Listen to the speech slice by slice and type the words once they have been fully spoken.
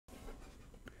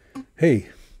Hey,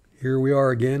 here we are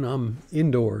again. I'm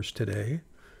indoors today,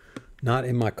 not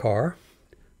in my car,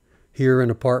 here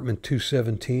in apartment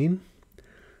 217,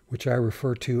 which I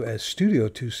refer to as Studio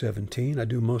 217. I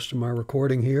do most of my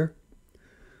recording here,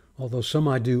 although some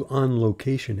I do on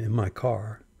location in my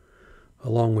car,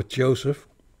 along with Joseph.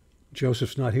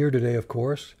 Joseph's not here today, of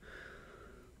course.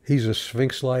 He's a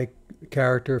Sphinx-like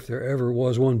character, if there ever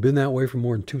was one. Been that way for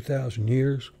more than 2,000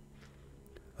 years.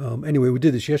 Anyway, we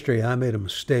did this yesterday. I made a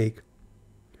mistake.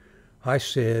 I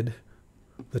said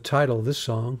the title of this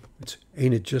song, it's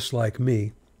Ain't It Just Like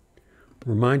Me,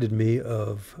 reminded me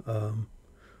of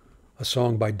a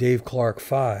song by Dave Clark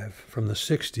 5 from the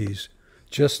 60s,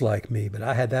 Just Like Me, but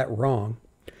I had that wrong,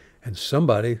 and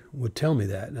somebody would tell me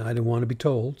that, and I didn't want to be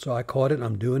told, so I caught it, and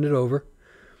I'm doing it over.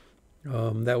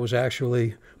 That was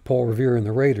actually Paul Revere and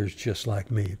the Raiders, Just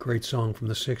Like Me, a great song from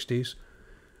the 60s.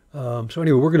 So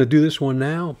anyway, we're going to do this one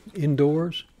now,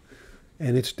 indoors,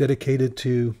 and it's dedicated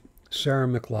to Sarah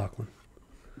McLachlan.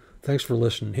 Thanks for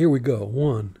listening. Here we go.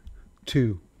 1,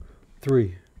 2,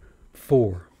 3,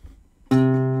 4.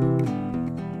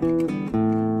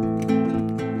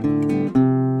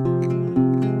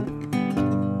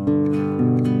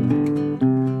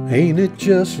 Ain't it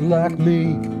just like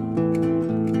me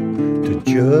to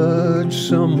judge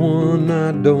someone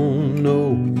I don't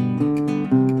know?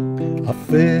 I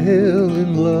fell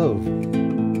in love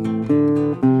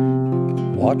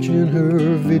watching her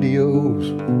videos.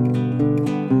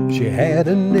 She had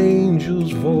an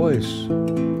angel's voice,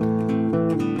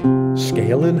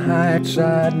 scaling heights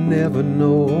I'd never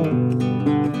know.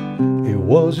 It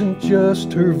wasn't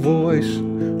just her voice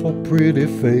or pretty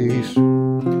face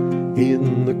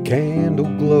in the candle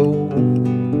glow.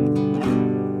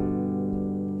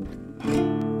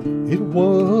 It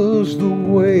was the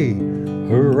way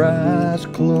her eyes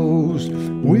closed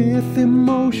with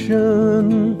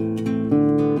emotion,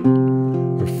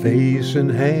 her face and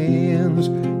hands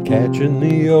catching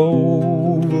the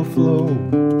overflow.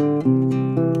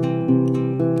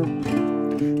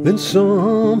 Then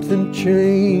something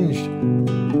changed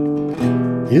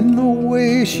in the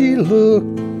way she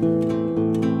looked.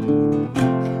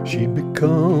 She'd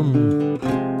become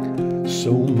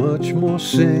so much more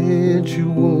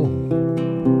sensual.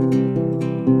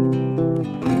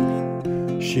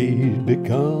 She'd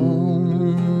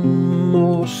become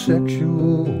more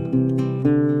sexual.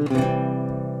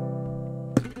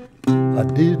 I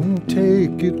didn't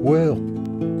take it well.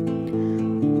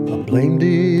 I blamed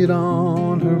it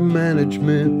on her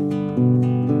management.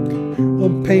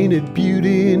 Unpainted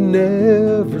beauty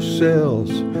never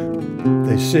sells.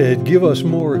 They said, give us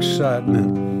more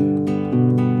excitement.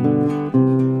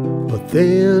 But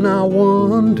then I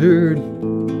wondered,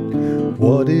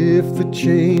 what if the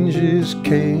changes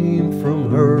came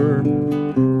from her?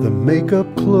 The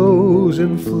makeup, clothes,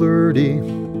 and flirty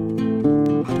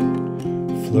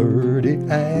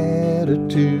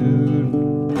attitude.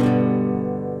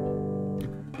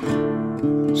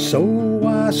 So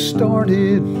I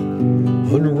started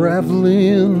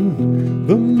unraveling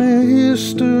the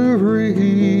mystery.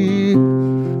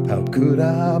 How could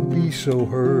I be so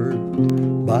hurt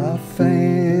by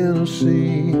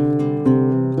fantasy?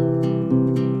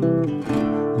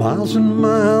 Miles and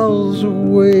miles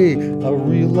away, I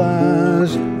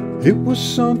realized it was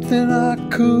something I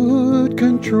could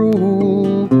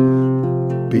control.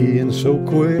 Being so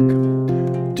quick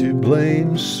to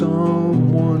blame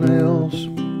someone else,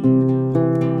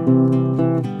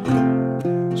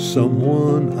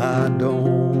 someone I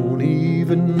don't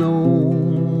even know.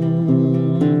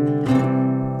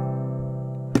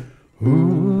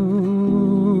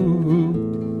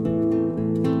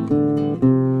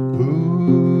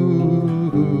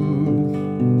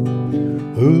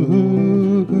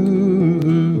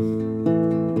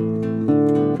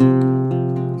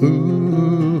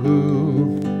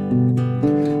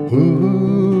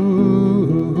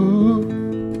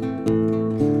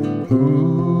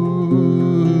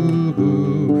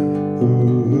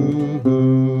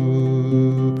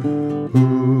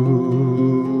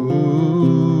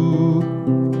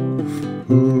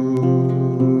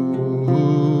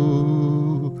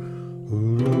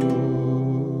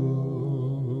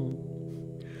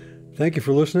 Thank you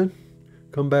for listening.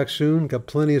 Come back soon. Got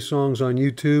plenty of songs on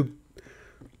YouTube.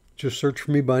 Just search for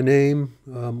me by name,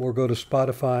 or go to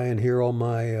Spotify and hear all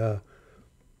my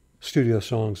studio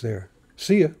songs there.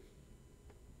 See ya.